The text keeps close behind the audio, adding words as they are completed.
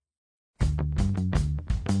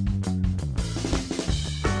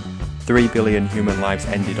3 billion human lives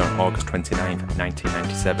ended on August 29,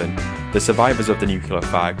 1997. The survivors of the nuclear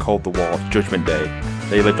fire called the war Judgement Day.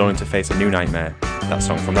 They lived only to face a new nightmare. That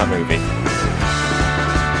song from that movie.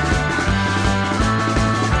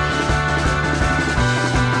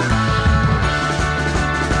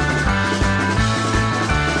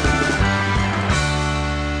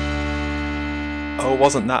 Oh,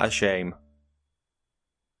 wasn't that a shame?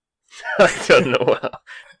 I don't know.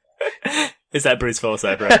 Is that Bruce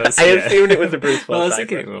Forsyth reference? I assumed it was a Bruce Forsyth. Well, I was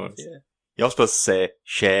thinking it was. Yeah. You're supposed to say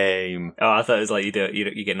shame. Oh, I thought it was like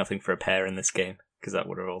you get nothing for a pair in this game, because that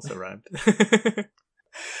would have also rhymed.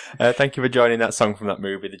 Thank you for joining that song from that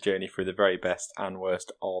movie, The Journey Through the Very Best and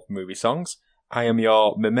Worst of Movie Songs. I am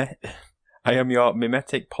your mimetic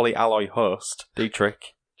polyalloy host,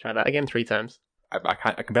 Dietrich. Try that again 3 times. I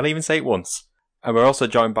can barely even say it once. And we're also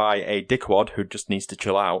joined by a dickwad who just needs to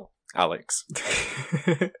chill out, Alex.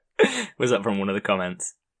 Was that from one of the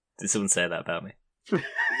comments? Did someone say that about me?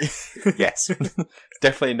 Yes.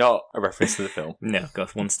 Definitely not a reference to the film. No, got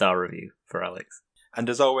 1-star review for Alex. And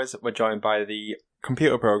as always, we're joined by the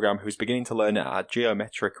computer program who's beginning to learn at a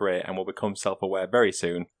geometric rate and will become self-aware very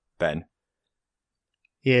soon, Ben.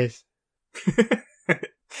 Yes.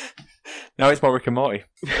 Now it's more Rick and Morty.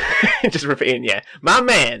 Just repeating, yeah. My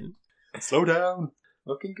man! Slow down.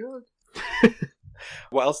 Looking good.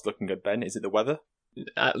 What else is looking good, Ben? Is it the weather?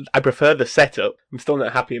 I prefer the setup. I'm still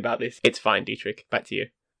not happy about this. It's fine, Dietrich. Back to you.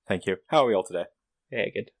 Thank you. How are we all today? Yeah,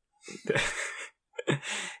 good.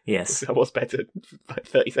 Yes. I was better like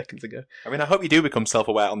 30 seconds ago. I mean, I hope you do become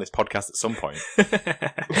self-aware on this podcast at some point.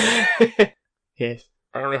 Yes.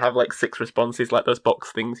 I only have like 6 responses like those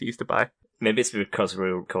box things you used to buy. Maybe it's because we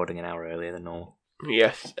were recording an hour earlier than normal.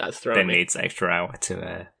 Yes, that's throwing Ben me. needs an extra hour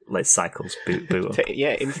to let cycles boot up.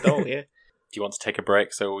 Yeah, install, yeah. Do you want to take a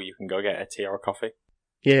break so you can go get a tea or a coffee?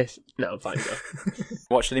 Yes. No, I'm fine, go.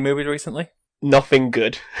 Watched any movies recently? Nothing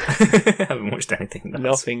good. I haven't watched anything.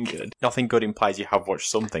 Nothing good. Nothing good implies you have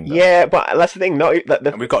watched something, though. Yeah, but that's the thing.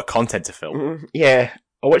 And we've got content to film. Yeah.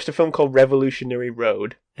 I watched a film called Revolutionary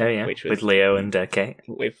Road. Oh, yeah. Which was, with Leo and Kate.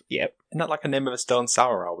 Yep. Isn't that like a name of a Stone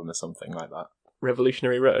Sour album or something like that?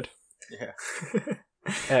 Revolutionary Road.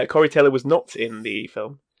 Yeah. Corey Taylor was not in the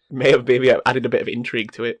film. May have maybe added a bit of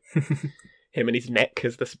intrigue to it. Him and his neck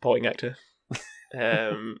as the supporting actor.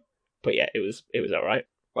 But yeah, it was alright.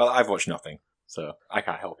 Well, I've watched nothing, so I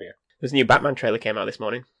can't help you. There's a new Batman trailer came out this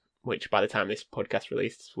morning, which by the time this podcast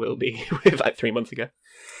released will be like 3 months ago.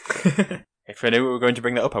 If I knew we were going to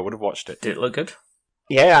bring that up, I would have watched it. Did it look good?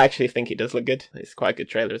 Yeah, I actually think it does look good. It's quite a good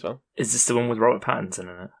trailer as well. Is this the one with Robert Pattinson in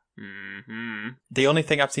it? Mm-hmm. The only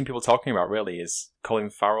thing I've seen people talking about, really, is Colin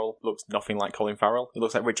Farrell looks nothing like Colin Farrell. He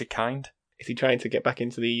looks like Richard Kind. Is he trying to get back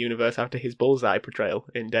into the universe after his Bullseye portrayal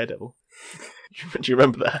in Daredevil? Do you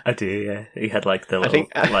remember that? I do, yeah. He had like the little,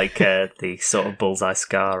 the sort of bullseye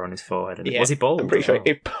scar on his forehead. Yeah, was he bald? I'm pretty sure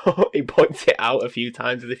he points it out a few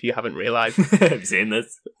times as if you haven't realised. Have you seen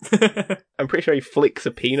this? I'm pretty sure he flicks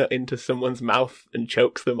a peanut into someone's mouth and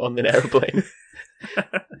chokes them on an aeroplane.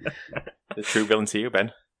 The true villain to you,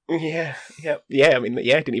 Ben. Yeah. I mean,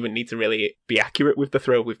 didn't even need to really be accurate with the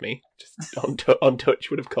throw with me. Just on touch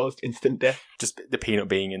would have caused instant death. Just the peanut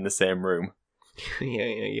being in the same room.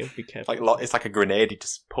 Yeah, be careful. It's like a grenade. He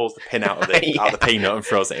just pulls the pin out of the peanut and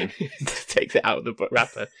throws it in. Just takes it out of the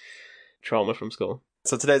wrapper. Trauma from school.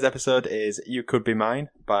 So today's episode is You Could Be Mine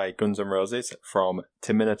by Guns N' Roses from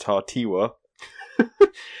Terminator Tiwa.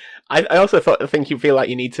 I also think you feel like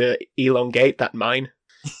you need to elongate that mine.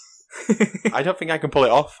 I don't think I can pull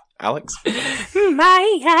it off, Alex.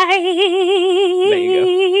 My eyes. There you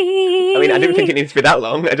go. I mean, I didn't think it needs to be that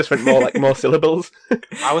long. I just went more syllables.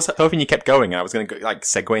 I was hoping you kept going. I was going to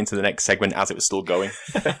segue into the next segment as it was still going.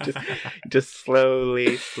 just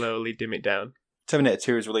slowly dim it down. Terminator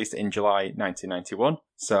 2 was released in July 1991,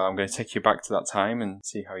 so I'm going to take you back to that time and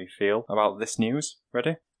see how you feel about this news.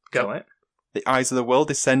 Ready? Go it. The eyes of the world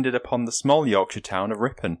descended upon the small Yorkshire town of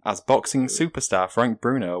Ripon as boxing superstar Frank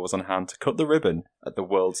Bruno was on hand to cut the ribbon at the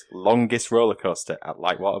world's longest roller coaster at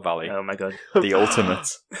Lightwater Valley. Oh my god. The ultimate.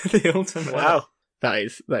 The ultimate. Wow. That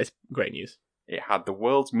is great news. It had the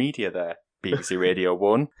world's media there. BBC Radio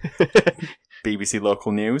 1, BBC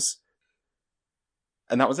Local News,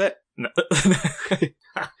 and that was it. No.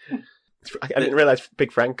 I didn't realise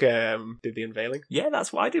Big Frank did the unveiling. Yeah,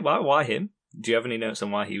 that's what I did. Why him? Do you have any notes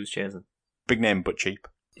on why he was chosen? Big name, but cheap.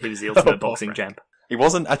 He was the ultimate boxing champ. He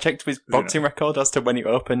wasn't. I checked his boxing record as to when he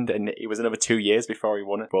opened, and it was another 2 years before he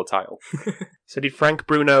won a world title. So did Frank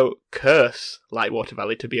Bruno curse Lightwater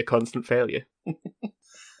Valley to be a constant failure?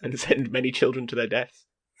 And send many children to their deaths?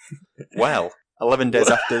 Well, 11 days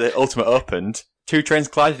after the Ultimate opened, 2 trains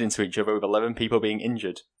collided into each other with 11 people being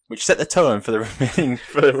injured. which set the tone for the remaining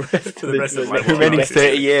the remaining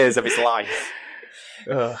 30 years of his life.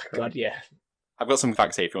 Oh, God, yeah. I've got some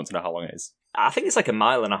facts here if you want to know how long it is. I think it's like 1.5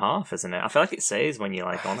 miles, isn't it? I feel like it says when you're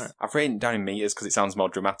like on it. I've written it down in meters because it sounds more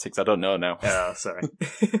dramatic, so I don't know now. Oh, sorry.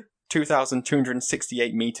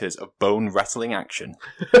 2,268 metres of bone rattling action.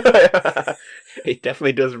 It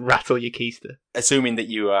definitely does rattle your keister. Assuming that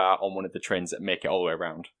you are on one of the trains that make it all the way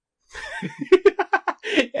around.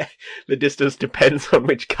 Yeah, the distance depends on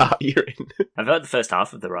which car you're in. I feel like the first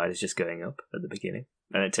half of the ride is just going up at the beginning,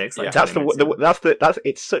 and it takes like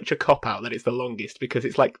it's such a cop out that it's the longest because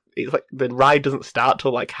it's like the ride doesn't start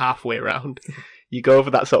till like halfway around. You go over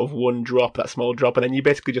that sort of one drop, that small drop, and then you're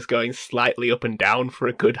basically just going slightly up and down for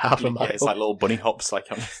a good half a mile. Yeah, it's like little bunny hops, like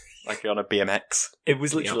you're on a BMX. It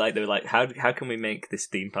was literally like they were like, how can we make this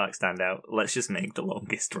theme park stand out? Let's just make the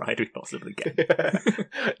longest ride we possibly can.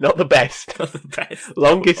 Not the best. Not the best.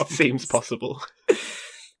 Longest seems possible.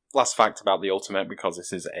 Last fact about the Ultimate, because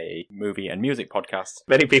this is a movie and music podcast.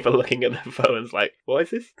 Many people looking at their phones like, what is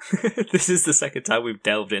this? This is the second time we've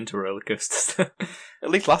delved into roller coasters. At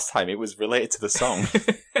least last time it was related to the song.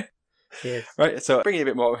 Yes. Right, so bringing it a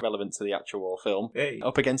bit more relevant to the actual film. Hey.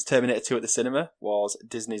 Up against Terminator 2 at the cinema was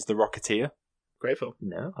Disney's The Rocketeer. Great film.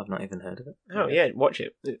 No, I've not even heard of it. Oh, yeah, watch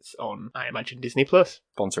it. It's on, I imagine, Disney Plus.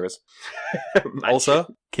 Sponsor us.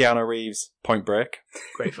 Also, Keanu Reeves' Point Break.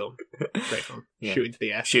 Great film. Great film. Yeah. Shoot into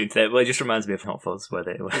the air. Shoot, well, it just reminds me of Hot Fuzz, where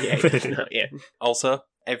they were. Yeah. Also,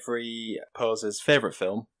 every poser's favourite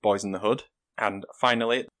film, Boys in the Hood. And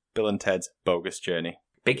finally, Bill and Ted's Bogus Journey.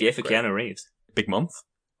 Big year for Keanu Reeves. Big month.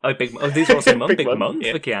 Oh, these are also big month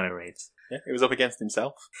yeah. for Keanu Reeves. Yeah, he was up against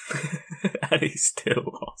himself. And he still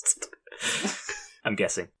lost. I'm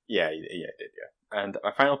guessing. Yeah, he did. And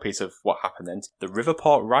my final piece of what happened then, the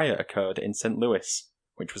Riverport riot occurred in St. Louis,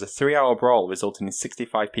 which was a 3-hour brawl resulting in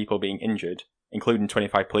 65 people being injured, including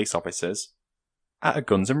 25 police officers, at a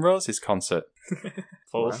Guns N' Roses concert.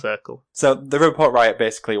 Full circle. So the Riverport riot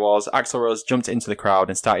basically was Axl Rose jumped into the crowd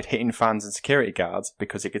and started hitting fans and security guards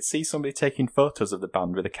because he could see somebody taking photos of the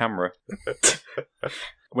band with a camera.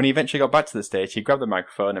 When he eventually got back to the stage, he grabbed the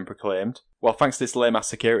microphone and proclaimed, "Well, thanks to this lame-ass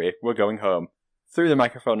security, we're going home." Threw the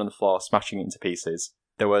microphone on the floor, smashing it into pieces.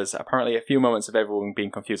 There was apparently a few moments of everyone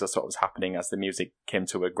being confused as to what was happening as the music came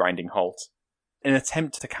to a grinding halt. In an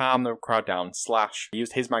attempt to calm the crowd down, Slash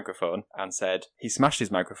used his microphone and said, "He smashed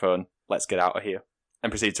his microphone, let's get out of here,"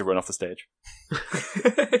 and proceeded to run off the stage.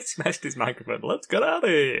 He smashed his microphone, let's get out of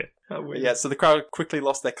here. Yeah, so the crowd quickly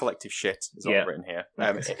lost their collective shit, is what I've written here.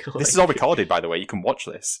 This This is all recorded, by the way, you can watch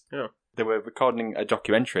this. Yeah. They were recording a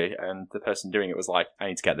documentary, and the person doing it was like, "I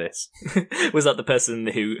need to get this." Was that the person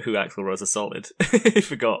who Axl Rose assaulted? He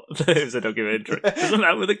forgot that it was a documentary. There's a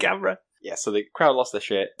man with a camera. Yeah, so the crowd lost their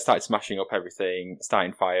shit, started smashing up everything,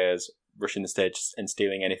 starting fires, rushing the stage and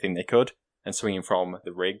stealing anything they could, and swinging from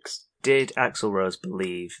the rigs. Did Axl Rose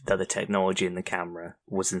believe that the technology in the camera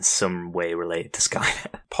was in some way related to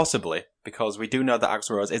Skynet? Possibly, because we do know that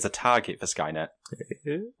Axl Rose is a target for Skynet.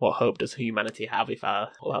 What hope does humanity have if all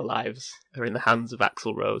our lives are in the hands of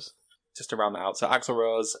Axl Rose? Just to round that out, so Axl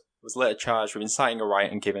Rose was later charged with inciting a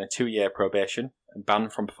riot and given a 2-year probation and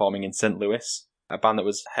banned from performing in St. Louis, a ban that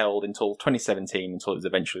was held until 2017 until it was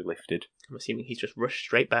eventually lifted. I'm assuming he's just rushed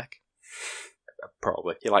straight back.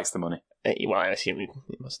 Probably. He likes the money. Well, I assume he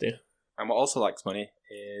must do. And what also likes money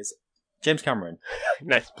is James Cameron.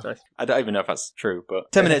 Nice. I don't even know if that's true,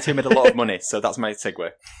 but Terminator 2 made a lot of money, so that's my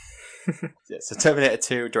segue. Yeah, so Terminator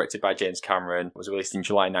 2, directed by James Cameron, was released in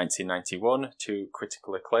July 1991 to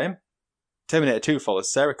critical acclaim. Terminator 2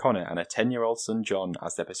 follows Sarah Connor and her 10-year-old son John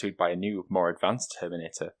as they're pursued by a new, more advanced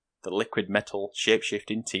Terminator, the liquid metal,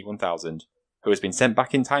 shape-shifting T-1000, who has been sent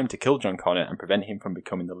back in time to kill John Connor and prevent him from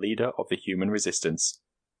becoming the leader of the human resistance.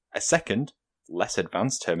 A second, less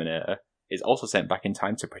advanced Terminator is also sent back in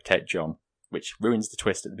time to protect John, which ruins the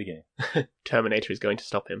twist at the beginning. Terminator is going to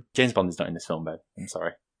stop him. James Bond is not in this film, Ben. I'm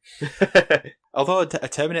sorry. Although a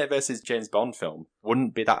Terminator versus James Bond film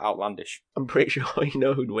wouldn't be that outlandish. I'm pretty sure you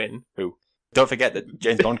know who'd win. Who? Don't forget that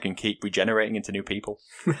James Bond can keep regenerating into new people.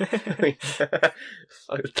 It's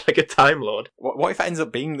like a Time Lord. What if it ends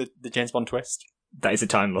up being the James Bond twist? That is a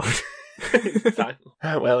Time Lord.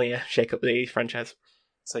 Well, yeah, shake up the franchise.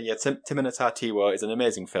 So yeah, Terminator T-War is an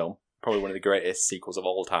amazing film. Probably one of the greatest sequels of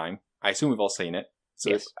all time. I assume we've all seen it. So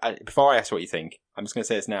yes. Before I ask what you think, I'm just going to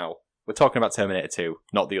say this now. We're talking about Terminator 2,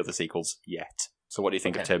 not the other sequels yet. So what do you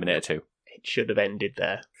think of Terminator 2? It should have ended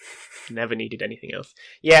there. Never needed anything else.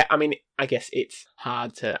 Yeah, I mean, I guess it's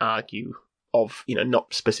hard to argue of,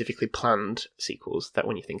 not specifically planned sequels that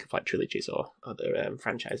when you think of like trilogies or other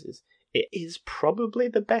franchises, it is probably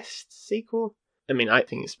the best sequel. I mean, I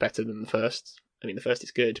think it's better than the first. I mean, the first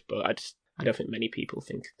is good, but I don't think many people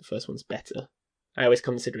think the first one's better. I always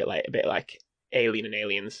consider it like a bit like Alien and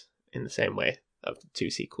Aliens in the same way, of the two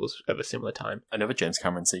sequels of a similar time. Another James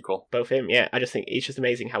Cameron sequel. Both him, yeah. I just think it's just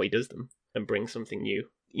amazing how he does them and brings something new.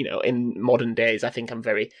 You know, in modern days, I think I'm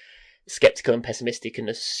very skeptical and pessimistic and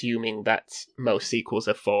assuming that most sequels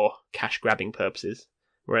are for cash-grabbing purposes,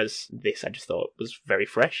 whereas this I just thought was very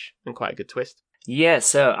fresh and quite a good twist. Yeah,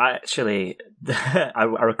 so I actually, I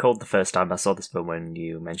recalled the first time I saw this film when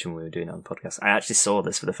you mentioned we were doing it on the podcast. I actually saw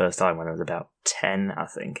this for the first time when I was about 10, I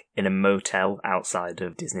think, in a motel outside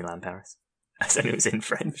of Disneyland Paris. And it was in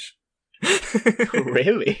French.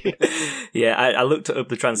 Really? Yeah, I looked up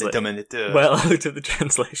the translation. Well, I looked up the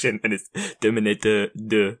translation and it's Terminator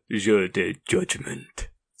de Jeu de Judgement.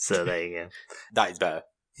 So there you go. That is better.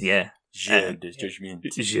 Yeah. Jeu de Judgement.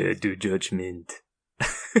 Jeu de Judgement.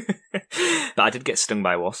 But I did get stung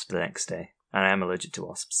by a wasp the next day, and I am allergic to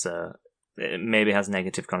wasps, so it maybe has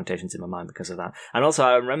negative connotations in my mind because of that. And also,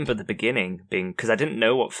 I remember the beginning being, because I didn't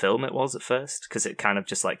know what film it was at first, because it kind of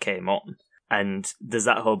just like came on. And there's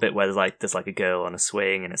that whole bit where there's like a girl on a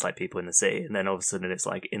swing, and it's like people in the sea, and then all of a sudden it's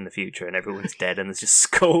like in the future, and everyone's dead, and there's just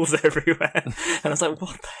skulls everywhere. And I was like,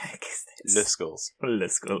 what the heck is this? Le Skulls. Le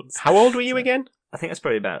Skulls. How old were you again? I think I was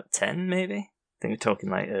probably about 10, maybe. I think we're talking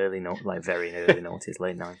like very early noughties,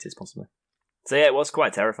 late 90s, possibly. So yeah, it was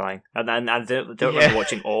quite terrifying. And I don't remember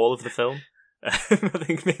watching all of the film. I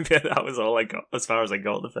think maybe that was all I got, as far as I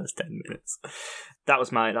got the first 10 minutes.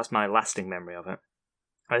 That's my lasting memory of it.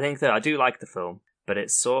 I think that I do like the film, but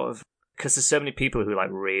it's sort of, because there's so many people who like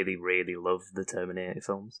really, really love the Terminator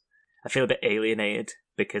films. I feel a bit alienated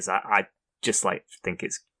because I just like think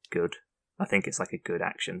it's good. I think it's like a good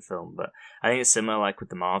action film, but I think it's similar like with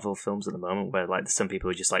the Marvel films at the moment, where like there's some people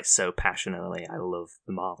who just like so passionately, I love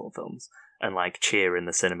the Marvel films, and like cheer in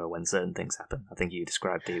the cinema when certain things happen. I think you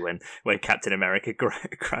described it when Captain America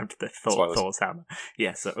grabbed the Thor's hammer.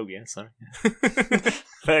 Yeah, so sorry.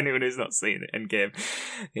 For anyone who's not seen it, Endgame,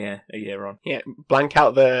 yeah, a year on. Yeah, blank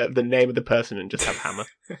out the name of the person and just have hammer.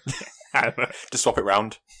 Hammer. Just swap it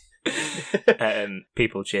round.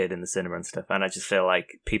 People cheered in the cinema and stuff, and I just feel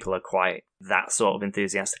like people are quite that sort of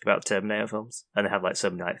enthusiastic about Terminator films, and they have like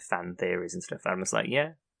so many like fan theories and stuff. I'm just like,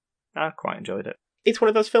 yeah, I quite enjoyed it. It's one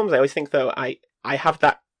of those films I always think though I have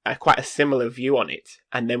that quite a similar view on it,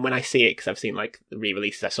 and then when I see it, because I've seen like the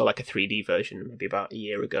re-releases, I saw like a 3D version maybe about a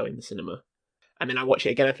year ago in the cinema, and then I watch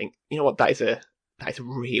it again, I think, you know what, that is a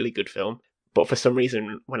really good film. But for some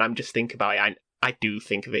reason, when I'm just thinking about it, I do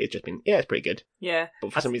think of it as just being, yeah, it's pretty good. Yeah.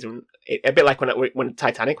 But for some reason, a bit like when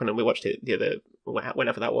Titanic, when we watched it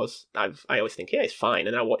whenever that was, I always think, yeah, it's fine.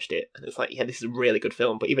 And I watched it, and it's like, yeah, this is a really good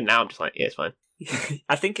film. But even now, I'm just like, yeah, it's fine.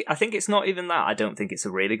 I think it's not even that. I don't think it's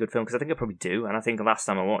a really good film, because I think I probably do. And I think the last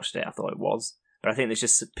time I watched it, I thought it was. But I think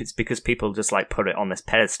it's because people just like put it on this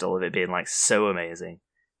pedestal of it being like so amazing.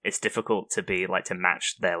 It's difficult to be like to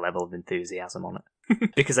match their level of enthusiasm on it.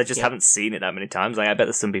 Because I just haven't seen it that many times. Like, I bet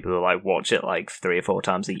there's some people who like watch it like 3 or 4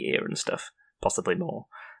 times a year and stuff, possibly more.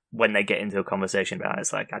 When they get into a conversation about it,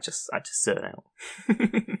 it's like I just zone out.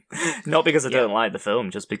 Not because I don't like the film,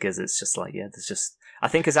 just because it's just like, yeah, there's just, I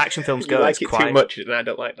think as action films go, you like it's it quite too much, and I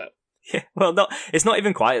don't like that. Yeah, well, it's not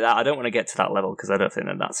even quite that. I don't want to get to that level because I don't think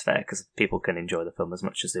that's fair, because people can enjoy the film as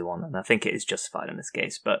much as they want, and I think it is justified in this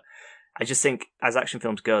case. But I just think, as action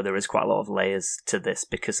films go, there is quite a lot of layers to this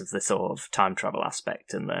because of the sort of time travel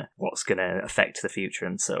aspect and what's going to affect the future,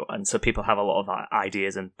 and so people have a lot of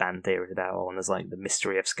ideas and fan theories about it, and there's like the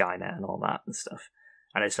mystery of Skynet and all that and stuff.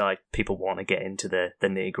 And it's like people want to get into the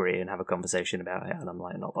nitty-gritty and have a conversation about it, and I'm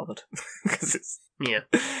like, not bothered. Because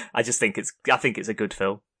I think it's a good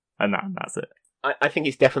film, and that's it. I think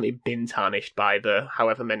it's definitely been tarnished by the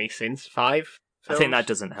however many since 5 films? I think that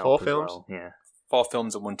doesn't help 4 as films? well, yeah. 4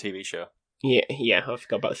 films and 1 TV show. Yeah, I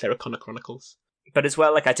forgot about the Sarah Connor Chronicles. But as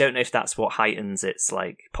well, like, I don't know if that's what heightens its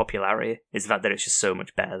like popularity, is the fact that it's just so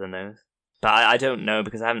much better than those. But I don't know,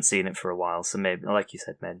 because I haven't seen it for a while, so maybe, like you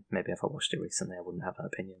said, maybe if I watched it recently, I wouldn't have that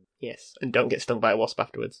opinion. Yes, and don't get stung by a wasp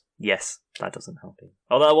afterwards. Yes, that doesn't help you.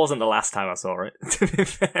 Although it wasn't the last time I saw it.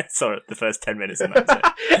 I saw it the first 10 minutes and that was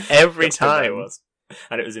it. Every time. It was.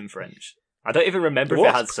 And it was in French. I don't even remember if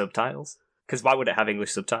it had subtitles. Because why would it have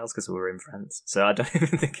English subtitles? Because we were in France. So I don't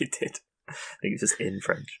even think it did. I think it's just in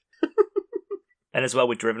French. And as well,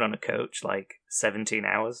 we'd driven on a coach like 17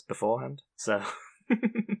 hours beforehand. So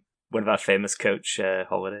one of our famous coach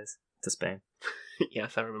holidays to Spain.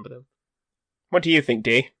 Yes, I remember them. What do you think,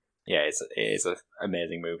 Dee? Yeah, it is an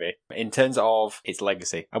amazing movie. In terms of its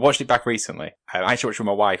legacy, I watched it back recently. I actually watched it with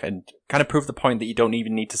my wife and kind of proved the point that you don't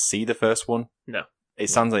even need to see the first one. No. It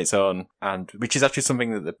stands on its own, and which is actually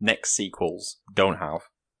something that the next sequels don't have.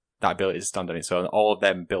 that ability to stand on its own. All of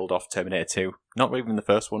them build off Terminator 2. Not even the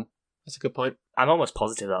first one. That's a good point. I'm almost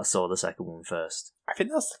positive that I saw the second one first. I think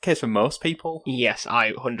that's the case for most people. Yes,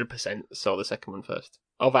 I 100% saw the second one first.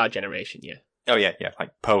 Of our generation, yeah. Oh, yeah,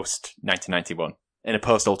 like post 1991. In a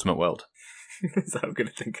post-Ultimate world. So I'm going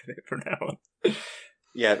to think of it from now on.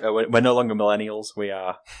 Yeah, we're no longer millennials. We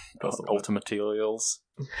are ultimatarials.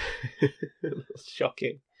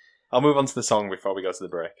 Shocking. I'll move on to the song before we go to the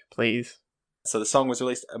break. Please. So the song was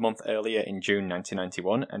released a month earlier in June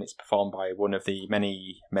 1991, and it's performed by one of the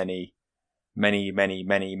many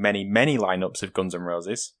lineups of Guns N'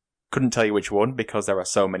 Roses. Couldn't tell you which one because there are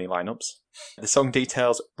so many lineups. The song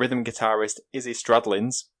details rhythm guitarist Izzy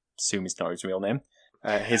Stradlin's, assume it's not his real name,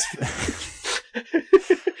 his...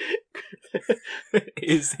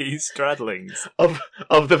 Is he Stradlings? Of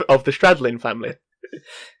the Stradlin family.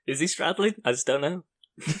 Is he Stradling? I just don't know.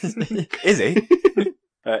 Is he?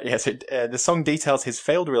 The song details his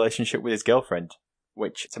failed relationship with his girlfriend,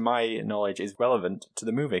 which, to my knowledge, is relevant to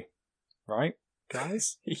the movie. Right,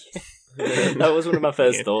 guys? Yeah. That was one of my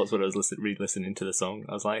first thoughts when I was re-listening to the song.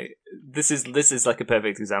 I was like, this is like a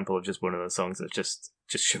perfect example of just one of those songs that's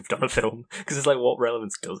just shoved on a film. Because it's like, what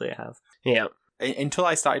relevance does it have? Yeah. Until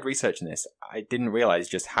I started researching this, I didn't realise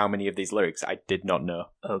just how many of these lyrics I did not know.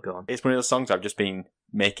 Oh, God. It's one of those songs I've just been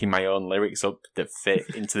making my own lyrics up that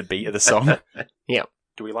fit into the beat of the song. Yeah.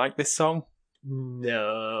 Do we like this song?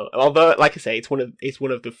 No. Although, like I say, it's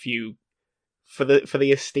one of the few for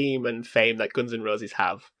the esteem and fame that Guns N' Roses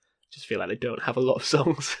have. I just feel like they don't have a lot of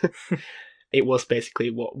songs. It was basically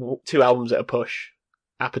 2 albums at a push.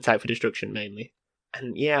 Appetite for Destruction mainly.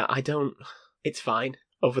 And yeah, it's fine.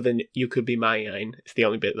 Other than You Could Be Mine, it's the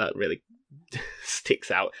only bit that really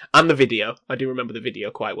sticks out. And the video. I do remember the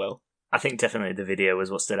video quite well. I think definitely the video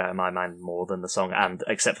was what stood out in my mind more than the song, and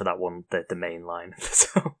except for that one, the main line of the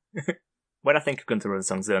song. When I think of Guns N' Roses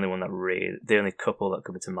songs, the only couple that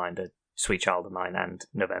come to mind are Sweet Child of Mine and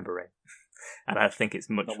November Rain. And I think it's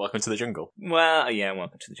much... Not Welcome to the Jungle. Well, yeah,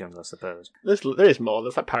 Welcome to the Jungle, I suppose. There is more.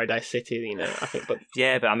 There's like Paradise City, I think, but...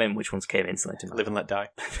 Yeah, but I mean, which ones came instantly to mind? Live and Let Die.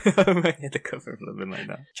 The cover of Live and Let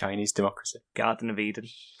Die. Chinese Democracy. Garden of Eden.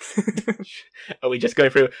 Are we just going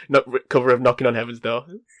through cover of Knocking on Heaven's Door?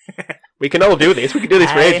 We can all do this. We can do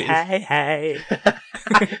this for ages. Hey.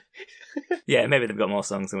 Yeah, maybe they've got more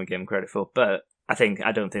songs than we give them credit for, but I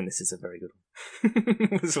don't think this is a very good one.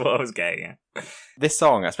 That's what I was getting at. This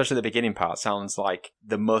song, especially the beginning part, sounds like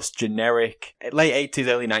the most generic late 80s,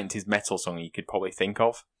 early 90s metal song you could probably think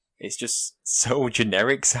of. It's just so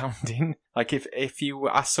generic sounding. Like if you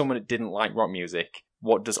ask someone that didn't like rock music,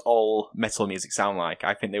 what does all metal music sound like?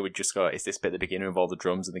 I think they would just go, it's this bit at the beginning of all the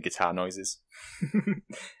drums and the guitar noises.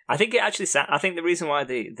 I think it actually I think the reason why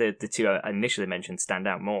the two I initially mentioned stand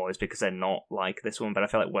out more is because they're not like this one, but I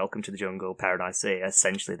feel like Welcome to the Jungle, Paradise City are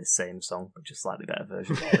essentially the same song, but just slightly better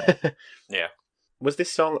versions of it. Yeah. Was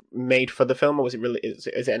this song made for the film, or was it really? Is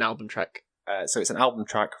it an album track? So it's an album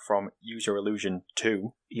track from Use Your Illusion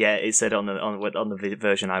 2. Yeah, it said on the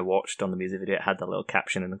version I watched on the music video, it had that little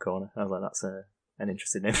caption in the corner. I was like, that's an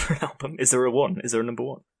interesting name for an album. Is there a one? Is there a number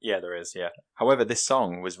one? Yeah, there is, yeah. However, this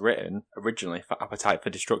song was written originally for Appetite for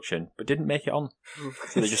Destruction, but didn't make it on.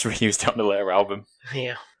 So they just reused it on the later album.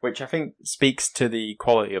 Yeah. Which I think speaks to the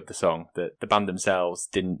quality of the song, that the band themselves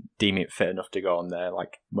didn't deem it fit enough to go on their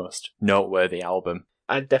most noteworthy album.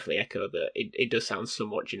 I'd definitely echo that. It does sound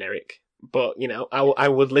somewhat generic. But, I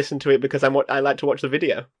would listen to it because I like to watch the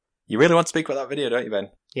video. You really want to speak about that video, don't you,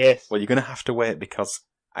 Ben? Yes. Well, you're going to have to wait because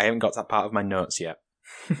I haven't got to that part of my notes yet.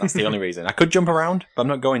 That's the only reason. I could jump around, but I'm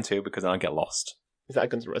not going to because then I'll get lost. Is that a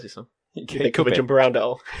Guns N' Roses song? It They cover Jump Around at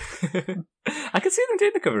all? I could see them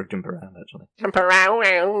doing the cover of Jump Around, actually. Jump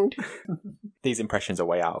around! These impressions are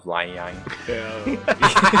way out of line, Yang.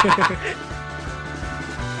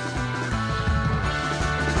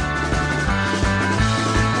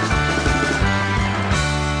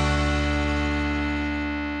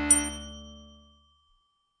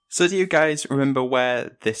 So do you guys remember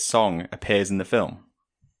where this song appears in the film?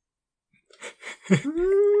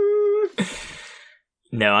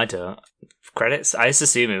 No, I don't. Credits? I just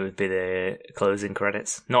assume it would be the closing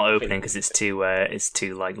credits. Not opening, because it's too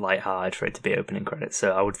light-hearted for it to be opening credits,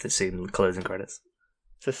 so I would assume closing credits.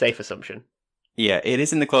 It's a safe assumption. Yeah, it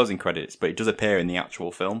is in the closing credits, but it does appear in the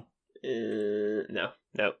actual film. No,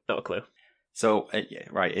 not a clue. So,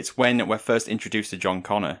 right, it's when we're first introduced to John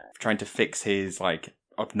Connor, trying to fix his,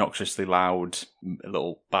 obnoxiously loud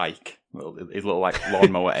little bike, his little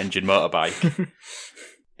lawnmower engine motorbike.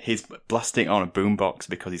 He's blasting on a boombox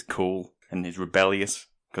because he's cool and he's rebellious,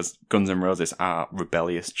 because Guns N' Roses are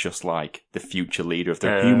rebellious, just like the future leader of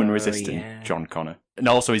the human resistance, John Connor. And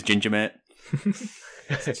also his ginger mate.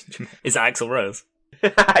 Is that Axl Rose?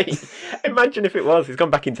 Imagine if it was. He's gone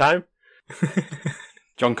back in time.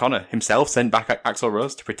 John Connor himself sent back Axl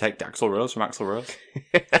Rose to protect Axl Rose from Axl Rose.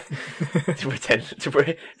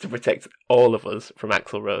 to protect all of us from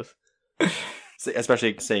Axl Rose.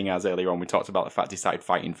 Especially seeing as earlier on we talked about the fact he started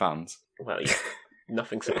fighting fans. Well, yeah.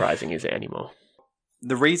 Nothing surprising, is it, anymore?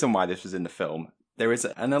 The reason why this was in the film, there is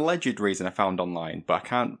an alleged reason I found online, but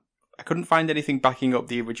I couldn't find anything backing up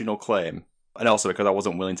the original claim. And also because I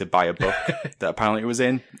wasn't willing to buy a book that apparently it was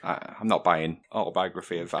in. I'm not buying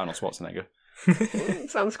autobiography of Arnold Schwarzenegger.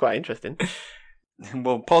 Sounds quite interesting.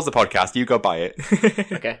 Well, pause the podcast. You go buy it.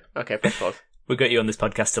 Okay, press pause. We got you on this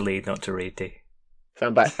podcast to lead, not to read, D. So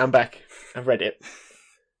I'm back. I've read it.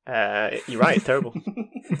 You're right, it's terrible.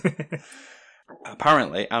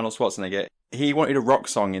 Apparently, Arnold Schwarzenegger, he wanted a rock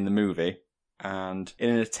song in the movie, and in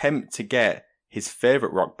an attempt to get his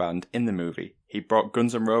favourite rock band in the movie, he brought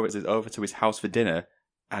Guns N' Roses over to his house for dinner,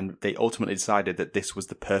 and they ultimately decided that this was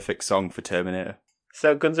the perfect song for Terminator.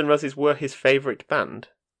 So Guns N' Roses were his favourite band?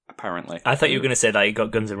 Apparently. I thought you were going to say that he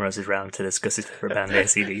got Guns N' Roses round to discuss his favourite band,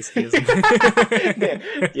 AC/DC.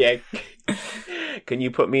 Yeah. Can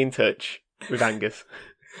you put me in touch with Angus?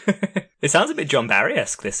 It sounds a bit John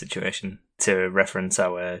Barry-esque, this situation, to reference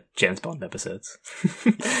our James Bond episodes.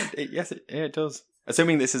 Yes, it does.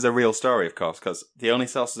 Assuming this is a real story, of course, because the only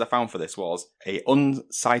sources I found for this was a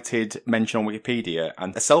uncited mention on Wikipedia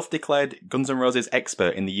and a self-declared Guns N' Roses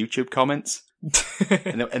expert in the YouTube comments.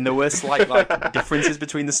 and there were slight differences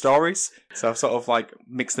between the stories, so I've sort of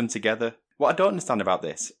mixed them together. What I don't understand about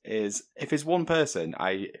this is if there's one person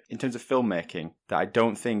in terms of filmmaking, that I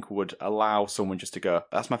don't think would allow someone just to go,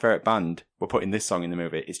 that's my favourite band, we're putting this song in the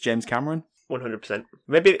movie. It's James Cameron. 100%.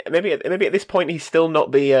 Maybe at this point he's still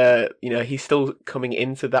not the he's still coming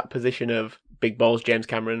into that position of big balls James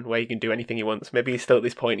Cameron where he can do anything he wants. Maybe he's still at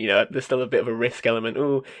this point, there's still a bit of a risk element.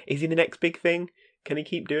 Ooh, is he the next big thing? Can he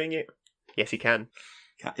keep doing it? Yes, he can.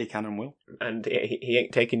 He can and will. And he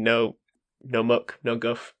ain't taking no muck, no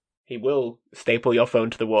guff. He will staple your phone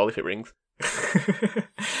to the wall if it rings.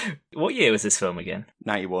 What year was this film again?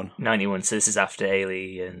 91. 91, so this is after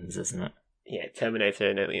Aliens, isn't it? Yeah, Terminator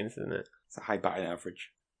and Aliens, isn't it? It's a high batting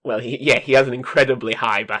average. Well, he has an incredibly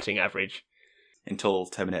high batting average. Until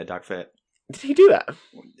Terminator Dark Fate. Did he do that?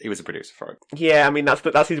 He was a producer for it. Yeah, I mean,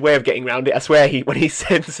 that's his way of getting around it. I swear, when he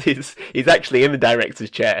senses he's actually in the director's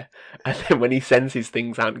chair, and then when he senses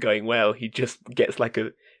things aren't going well, he just gets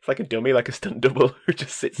it's like a dummy, like a stunt double, who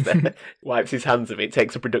just sits there, wipes his hands of it,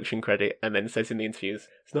 takes a production credit, and then says in the interviews,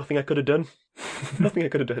 "It's nothing I could have done. Nothing I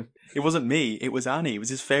could have done." It wasn't me, it was Annie. It was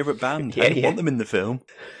his favourite band. Yeah, I didn't want them in the film.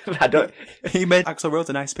 He made Axl Rose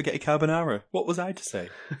a nice spaghetti carbonara. What was I to say?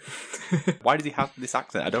 Why did he have this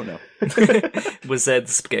accent? I don't know. Was the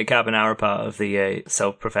spaghetti carbonara part of the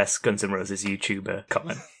self-professed Guns N' Roses YouTuber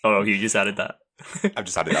comment? Oh, you just added that. I've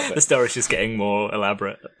just added that bit. The story's just getting more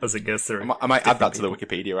elaborate as it goes through. I might add that to the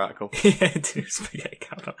Wikipedia article. Yeah, do spaghetti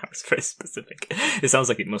carbonara. It's very specific. It sounds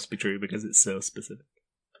like it must be true because it's so specific.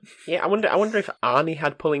 Yeah, I wonder if Arnie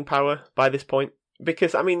had pulling power by this point.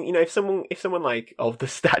 Because, I mean, if someone like of the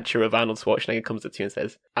stature of Arnold Schwarzenegger comes up to you and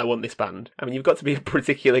says, "I want this band," I mean, you've got to be a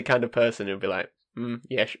particular kind of person who'd be like,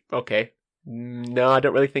 yeah, okay. No, I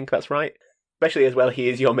don't really think that's right. Especially as well, he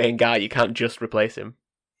is your main guy. You can't just replace him.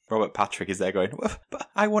 Robert Patrick is there going, but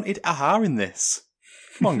I wanted Aha in this.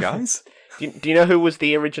 Come on, guys. Do you know who was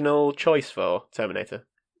the original choice for Terminator?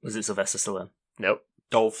 Was it Sylvester Stallone? Nope.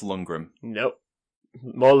 Dolph Lundgren. Nope.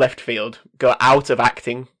 More left field. Go out of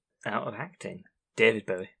acting. Out of acting? David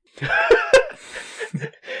Bowie.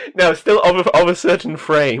 No, still of a certain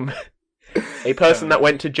frame. A person that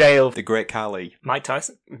went to jail. The Great Khali. Mike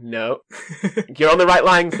Tyson? No. You're on the right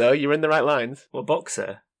lines, though. You're in the right lines. What,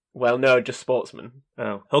 boxer? Well, no, just sportsman.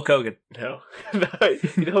 Oh, Hulk Hogan. No.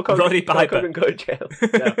 Did Hulk Hogan, Roddy Piper. Hulk Hogan go to jail?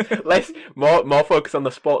 No. More focus on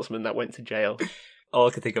the sportsman that went to jail. All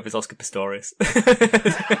I can think of is Oscar Pistorius.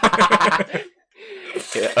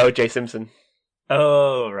 O.J. Simpson.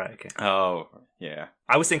 Oh, right, okay. Oh, yeah.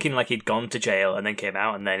 I was thinking like he'd gone to jail and then came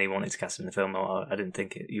out and then he wanted to cast him in the film. Oh, I didn't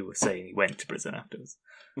think you were saying he went to prison afterwards.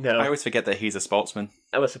 No. I always forget that he's a sportsman.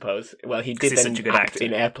 I suppose. Well, he did he's then such a good act actor.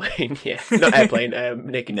 in Airplane. Yeah. Not Airplane,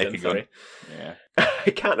 Naked Gun, sorry. Yeah.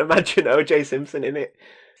 I can't imagine O.J. Simpson in it.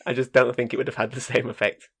 I just don't think it would have had the same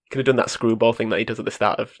effect. Could have done that screwball thing that he does at the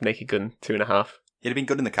start of Naked Gun 2.5. He'd have been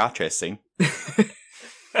good in the car chase scene.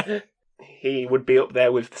 He would be up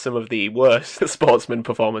there with some of the worst sportsman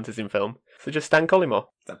performances in film. So just Stan Collymore.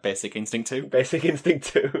 Is that Basic Instinct 2? Basic Instinct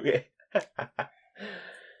 2, yeah.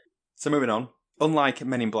 So moving on. Unlike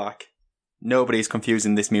Men in Black, nobody's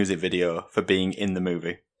confusing this music video for being in the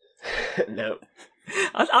movie. No.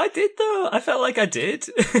 I did, though. I felt like I did.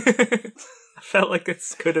 I felt like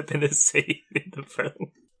this could have been a scene in the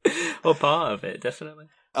film. Or part of it, definitely.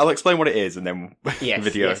 I'll explain what it is and then Yes,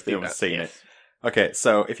 video yes, if you do haven't that, seen yes. it. Okay,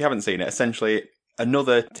 so if you haven't seen it, essentially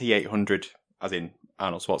another T-800, as in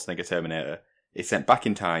Arnold Schwarzenegger Terminator, is sent back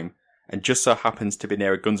in time and just so happens to be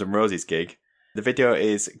near a Guns N' Roses gig. The video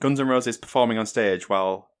is Guns N' Roses performing on stage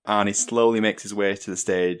while Arnie slowly makes his way to the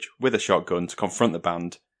stage with a shotgun to confront the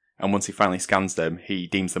band, and once he finally scans them, he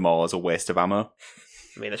deems them all as a waste of ammo.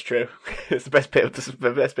 I mean, that's true. It's the best bit of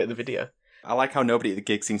the video. I like how nobody at the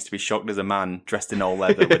gig seems to be shocked as a man dressed in all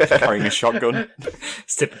leather with carrying a shotgun.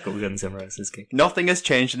 It's typical Guns N' Roses gig. Nothing has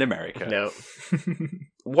changed in America. No.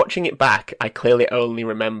 Watching it back, I clearly only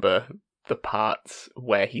remember the parts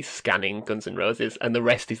where he's scanning Guns N' Roses, and the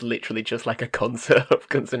rest is literally just like a concert of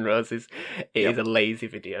Guns N' Roses. It is a lazy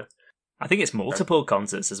video. I think it's multiple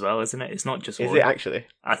concerts as well, isn't it? It's not just one. Is it actually?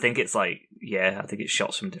 I think it's like, I think it's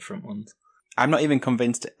shots from different ones. I'm not even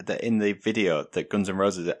convinced that in the video that Guns N'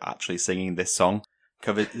 Roses are actually singing this song.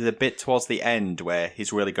 Because there's a bit towards the end where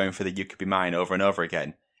he's really going for the "You Could Be Mine" over and over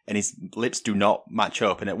again, and his lips do not match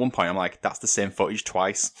up. And at one point, I'm like, "That's the same footage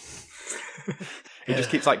twice." He just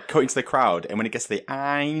keeps like cutting to the crowd, and when it gets to the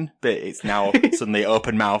 "ein" bit, it's now suddenly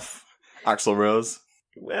open mouth Axl Rose.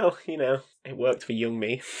 Well, it worked for young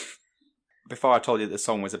me. Before I told you that the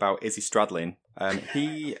song was about Izzy Stradlin,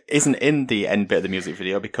 he isn't in the end bit of the music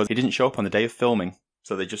video because he didn't show up on the day of filming,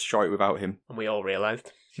 so they just shot it without him. And we all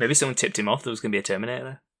realised. Maybe someone tipped him off there was going to be a Terminator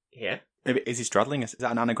there. Yeah. Maybe Izzy Stradlin, is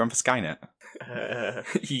that an anagram for Skynet?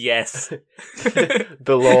 Yes.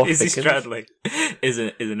 The law Izzy thickens. Stradlin is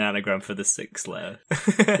an anagram for the 6th letter.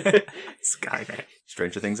 Skynet.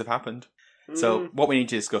 Stranger things have happened. So, what we need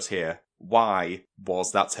to discuss here, why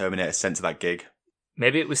was that Terminator sent to that gig?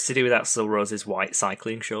 Maybe it was to do with Axl Rose's white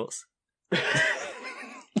cycling shorts.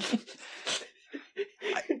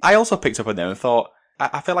 I also picked up on them and thought,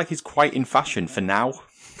 I feel like he's quite in fashion for now.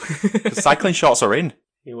 The cycling shorts are in.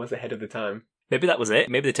 He was ahead of the time. Maybe that was it.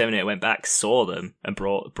 Maybe the Terminator went back, saw them, and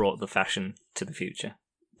brought the fashion to the future.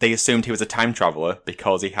 They assumed he was a time traveller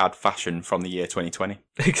because he had fashion from the year 2020.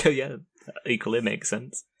 Yeah, that equally makes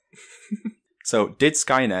sense. So, did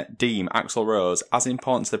Skynet deem Axl Rose as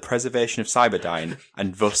important to the preservation of Cyberdyne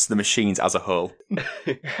and thus the machines as a whole?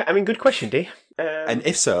 I mean, good question, D. And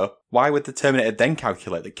if so, why would the Terminator then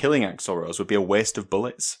calculate that killing Axl Rose would be a waste of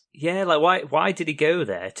bullets? Yeah, like why did he go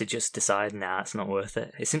there to just decide, nah, it's not worth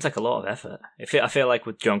it? It seems like a lot of effort. I feel like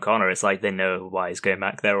with John Connor, it's like they know why he's going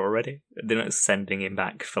back there already. They're not sending him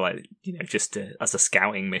back for just as a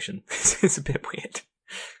scouting mission. It's a bit weird.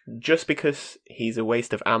 Just because he's a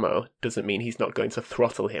waste of ammo doesn't mean he's not going to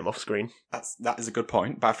throttle him off screen. That is a good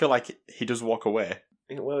point, but I feel like he does walk away.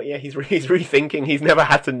 Well, yeah, he's rethinking. He's never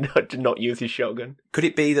had to not use his shotgun. Could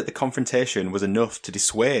it be that the confrontation was enough to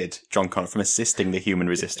dissuade John Connor from assisting the human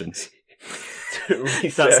resistance?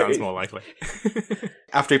 That sounds more likely.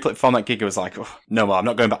 After he performed that gig, he was like, oh, no more, I'm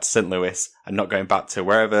not going back to St. Louis. I'm not going back to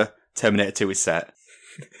wherever Terminator 2 is set.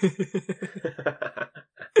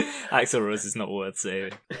 Axl Rose is not worth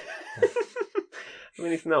saving. I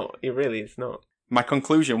mean, it's not. It really is not. My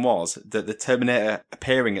conclusion was that the Terminator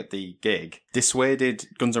appearing at the gig dissuaded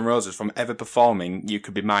Guns N' Roses from ever performing You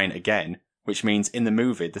Could Be Mine again, which means in the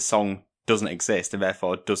movie the song doesn't exist and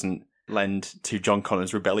therefore doesn't lend to John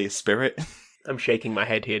Connor's rebellious spirit. I'm shaking my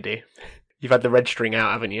head here, D. You've had the red string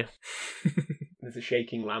out, haven't you? There's a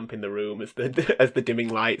shaking lamp in the room as the dimming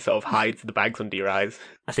light sort of hides the bags under your eyes.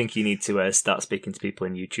 I think you need to start speaking to people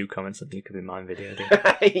in YouTube comments on You Could Be Mine video.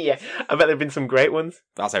 Yeah, I bet there've been some great ones.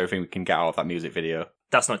 That's everything we can get out of that music video.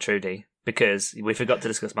 That's not true, D, because we forgot to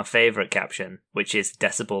discuss my favourite caption, which is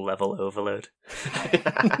decibel level overload.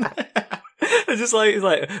 It's just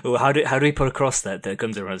like, oh, how do we put across that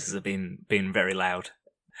Guns N' Roses have been very loud?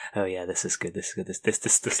 Oh yeah, this is good. This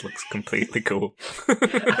looks completely cool.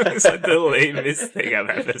 It's like the lamest thing I've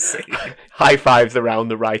ever seen. High fives around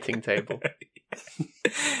the writing table.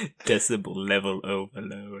 Decibel level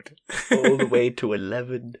overload. All the way to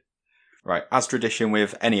 11. Right, as tradition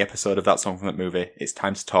with any episode of That Song from That Movie, it's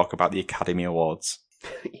time to talk about the Academy Awards.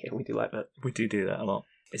 Yeah, we do like that. We do that a lot.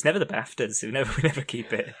 It's never the BAFTAs. We never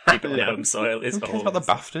keep it on home soil. It's Who cares about the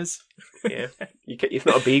BAFTAs? Yeah, it's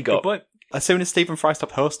not a BGOT. But As soon as Stephen Fry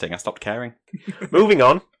stopped hosting, I stopped caring. Moving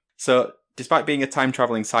on. So, despite being a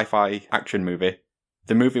time-travelling sci-fi action movie,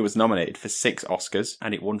 the movie was nominated for 6 Oscars,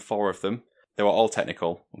 and it won 4 of them. They were all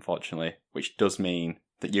technical, unfortunately, which does mean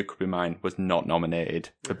that You Could Be Mine was not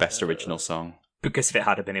nominated for Best Original Song. because if it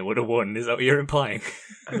had been, it would have won. Is that what you're implying?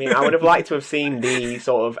 I mean, I would have liked to have seen the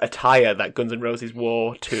sort of attire that Guns N' Roses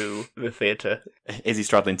wore to the theatre. Izzy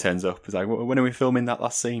Stradlin turns up. He's like, when are we filming that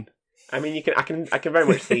last scene? I mean, I can very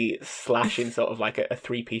much see Slash in sort of like a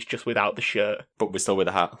three-piece just without the shirt. But we're still with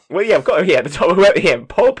a hat. Well, yeah, the top. Yeah,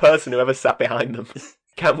 poor person whoever sat behind them.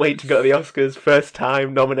 Can't wait to go to the Oscars. First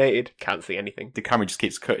time nominated. Can't see anything. The camera just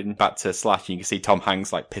keeps cutting back to Slash, and you can see Tom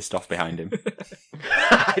Hanks like pissed off behind him.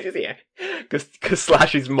 Yeah, because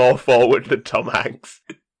Slash is more forward than Tom Hanks.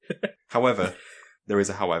 However, there is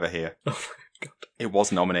a however here. Oh my god! It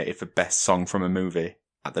was nominated for Best Song from a Movie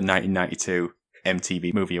at the 1992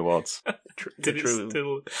 MTV Movie Awards. Did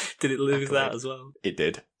it lose that as well? It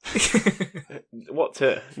did. What,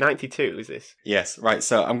 92 is this? Yes, right.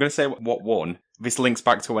 So I'm going to say what won. This links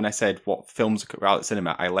back to when I said what films are out at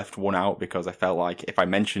cinema. I left one out because I felt like if I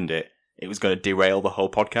mentioned it, it was going to derail the whole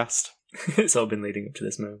podcast. It's all been leading up to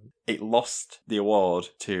this moment. It lost the award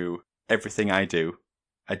to Everything I Do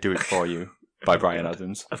It For You by Bryan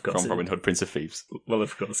Adams from Robin Hood, Prince of Thieves. Well,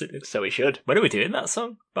 of course it did. So it should. When are we doing that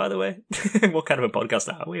song, by the way? What kind of a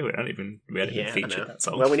podcast are we? We haven't even featured that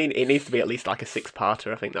song. Well, it needs to be at least like a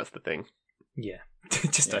 6-parter. I think that's the thing. Yeah.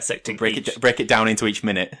 Just dissecting break it down into each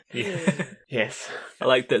minute. Yeah. Yes. I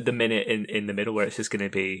like the minute in the middle where it's just going to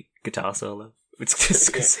be guitar solo. It's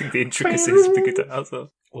just discussing the intricacies of the guitar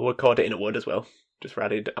solo. We'll record it in a wood as well, just for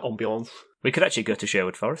added ambience. We could actually go to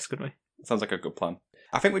Sherwood Forest, couldn't we? Sounds like a good plan.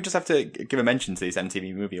 I think we just have to give a mention to these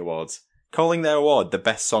MTV Movie Awards. Calling their award the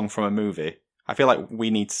best song from a movie, I feel like we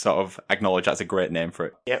need to sort of acknowledge that's a great name for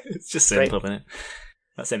it. Yep. It's just simple, isn't it?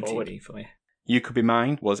 That's MTV for you. You Could Be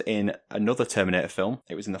Mine was in another Terminator film.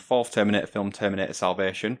 It was in the fourth Terminator film, Terminator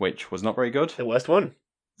Salvation, which was not very good. The worst one.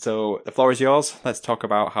 So the floor is yours. Let's talk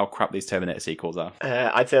about how crap these Terminator sequels are.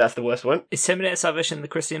 I'd say that's the worst one. Is Terminator Salvation the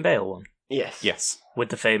Christian Bale one? Yes. Yes. With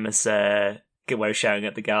the famous where he's shouting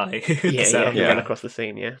at the guy. Yeah, ran across the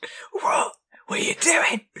scene, yeah. What are you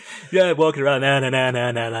doing? Yeah, walking around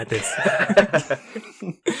like this.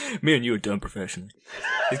 Me and you are done professionally.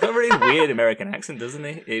 He's got a really weird American accent, doesn't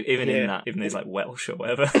he? Even in that, even though he's like Welsh or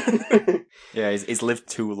whatever. Yeah, he's lived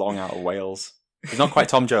too long out of Wales. He's not quite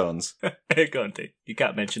Tom Jones. Go on, T. You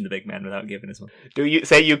can't mention the big man without giving us one. Do you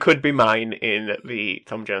say You Could Be Mine in the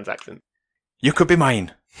Tom Jones accent? You could be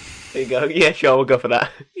mine. There you go. Yeah, sure, we'll go for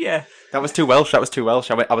that. Yeah. That was too Welsh. I was too Welsh.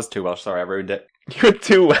 Sorry, I ruined it. You're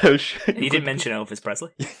too Welsh. You didn't mention Elvis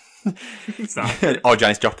Presley. It's not. Or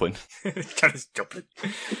Janis Joplin. Janis Joplin.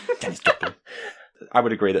 I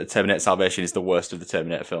would agree that Terminator Salvation is the worst of the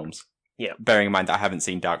Terminator films. Yeah. Bearing in mind that I haven't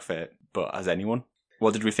seen Dark Fate, but has anyone?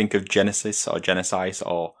 What did we think of Genesis or Genesis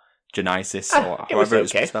or Genesis or however it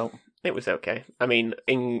was spelled? It was okay. I mean,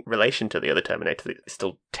 in relation to the other Terminators, it's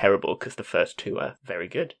still terrible because the first two are very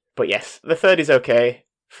good. But yes, the third is okay.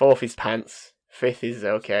 Fourth is pants. Fifth is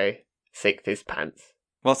okay. Sixth is pants.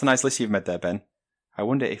 Well, it's a nice list you've made there, Ben. I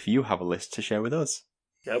wonder if you have a list to share with us.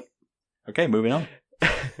 Nope. Okay, moving on.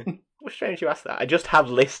 Well, strange you asked that. I just have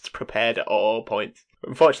lists prepared at all points.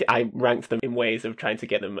 Unfortunately, I ranked them in ways of trying to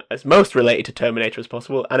get them as most related to Terminator as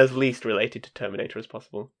possible and as least related to Terminator as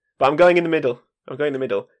possible. But I'm going in the middle.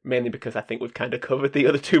 Mainly because I think we've kind of covered the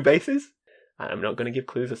other two bases. And I'm not going to give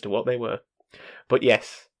clues as to what they were. But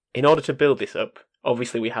yes, in order to build this up,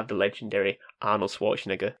 obviously we have the legendary Arnold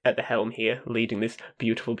Schwarzenegger at the helm here, leading this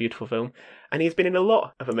beautiful, beautiful film. And he's been in a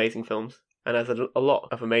lot of amazing films. And has a lot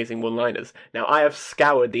of amazing one-liners. Now, I have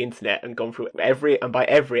scoured the internet and gone through and by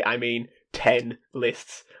every, I mean 10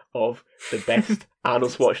 lists of the best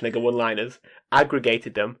Arnold Schwarzenegger one-liners,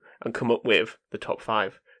 aggregated them, and come up with the top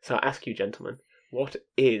 5. So I ask you, gentlemen, what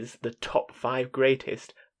is the top 5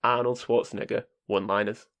 greatest Arnold Schwarzenegger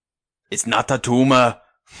one-liners? It's not a tumor.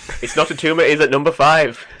 It's not a tumor, is at number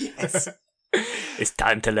 5. Yes. It's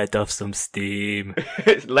time to let off some steam.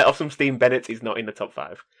 Let off some steam, Bennett is not in the top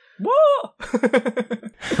 5. What?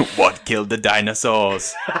 What killed the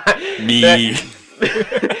dinosaurs? Me.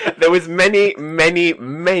 There was many, many,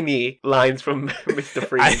 many lines from Mr.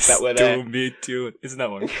 Freeze that were there. Me too. Isn't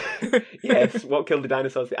that one? Yes, what killed the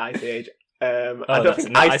dinosaurs? The Ice Age. I don't that's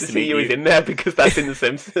think not Nice to See You is in there because that's in The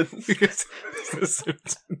Simpsons.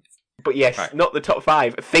 But yes, Right. Not the top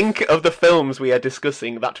 5. Think of the films we are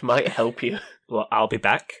discussing that might help you. Well, I'll be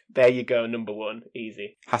back. There you go, number 1.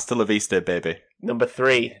 Easy. Hasta la vista, baby. Number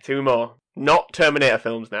 3. 2 more. Not Terminator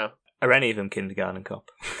films now. Are any of them Kindergarten Cop?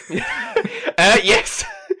 Yes.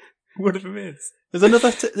 One of them is.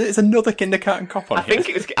 There's another Kindergarten Cop on I here.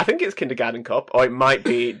 think it's Kindergarten Cop, or it might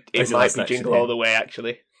be Jingle All the Way,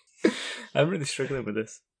 actually. I'm really struggling with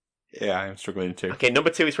this. Yeah, I'm struggling too. Okay, number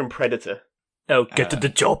 2 is from Predator. Oh, get to the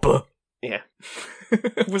chopper. Yeah.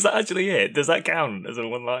 Was that actually it? Does that count as a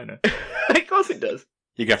one-liner? Of course it does.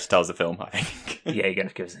 You have to tell us the film, I think. Yeah, you're going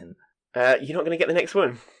to give us a hint. You're not going to get the next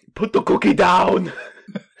one. Put the cookie down.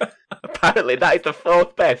 apparently that is the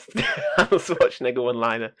fourth best Arnold Schwarzenegger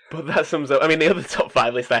one-liner. But that sums up... I mean, the other top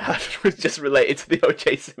 5 list I had was just related to the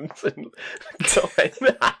O.J. Simpson comment,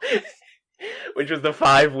 which was the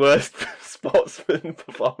 5 worst sportsman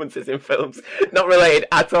performances in films. Not related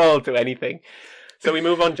at all to anything. So we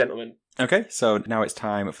move on, gentlemen. Okay, so now it's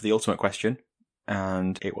time for the ultimate question,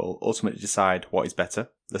 and it will ultimately decide what is better,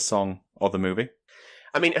 the song or the movie.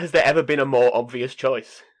 I mean, has there ever been a more obvious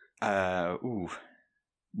choice?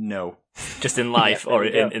 No. Just in life, or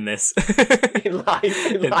in this? In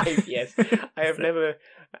life, yes. I have never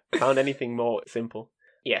found anything more simple.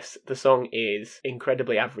 Yes, the song is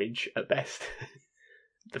incredibly average at best.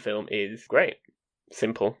 The film is great.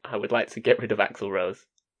 Simple. I would like to get rid of Axl Rose.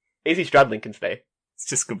 Izzy Stradlin can stay. It's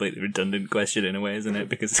just a completely redundant question in a way, isn't it?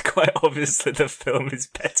 Because it's quite obvious that the film is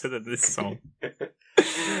better than this song.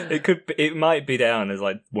 It might be down as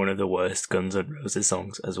like one of the worst Guns N' Roses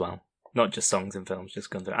songs as well. Not just songs in films, just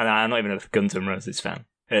Guns N' Roses. And I'm not even a Guns N' Roses fan.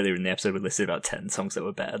 Earlier in the episode, we listed about 10 songs that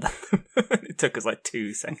were better than them. It took us like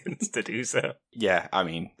 2 seconds to do so. Yeah, I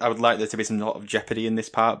mean, I would like there to be some sort of jeopardy in this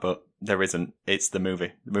part, but there isn't. It's the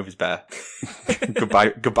movie. The movie's better.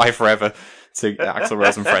 Goodbye forever to Axl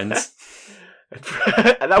Rose and friends.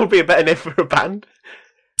 And that would be a better name for a band.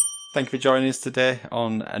 Thank you for joining us today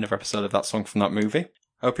on another episode of That Song from That Movie.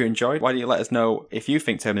 Hope you enjoyed. Why don't you let us know if you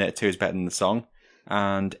think Terminator 2 is better than the song?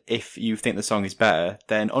 And if you think the song is better,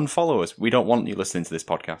 then unfollow us. We don't want you listening to this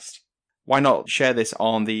podcast. Why not share this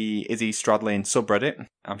on the Izzy Stradlin subreddit?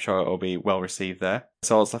 I'm sure it will be well received there.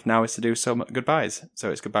 So all that's left now is to do some goodbyes.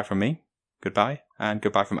 So it's goodbye from me, goodbye, and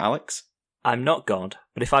goodbye from Alex. I'm not God,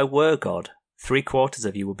 but if I were God, 3/4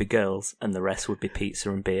 of you would be girls, and the rest would be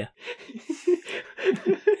pizza and beer.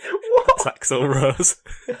 That's Axl Rose.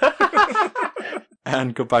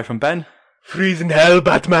 And goodbye from Ben. Freeze in hell,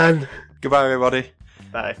 Batman. Goodbye, everybody.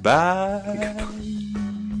 Bye. Bye.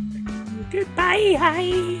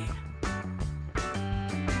 Goodbye.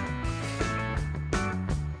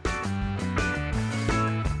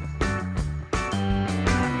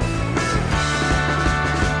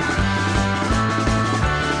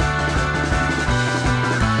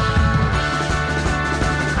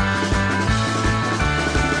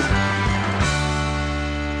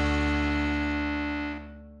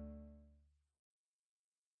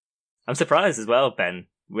 I'm surprised as well, Ben.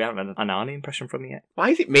 We haven't had an Arnie impression from you yet. Why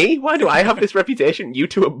is it me? Why do I have this reputation? You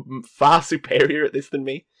two are far superior at this than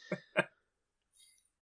me.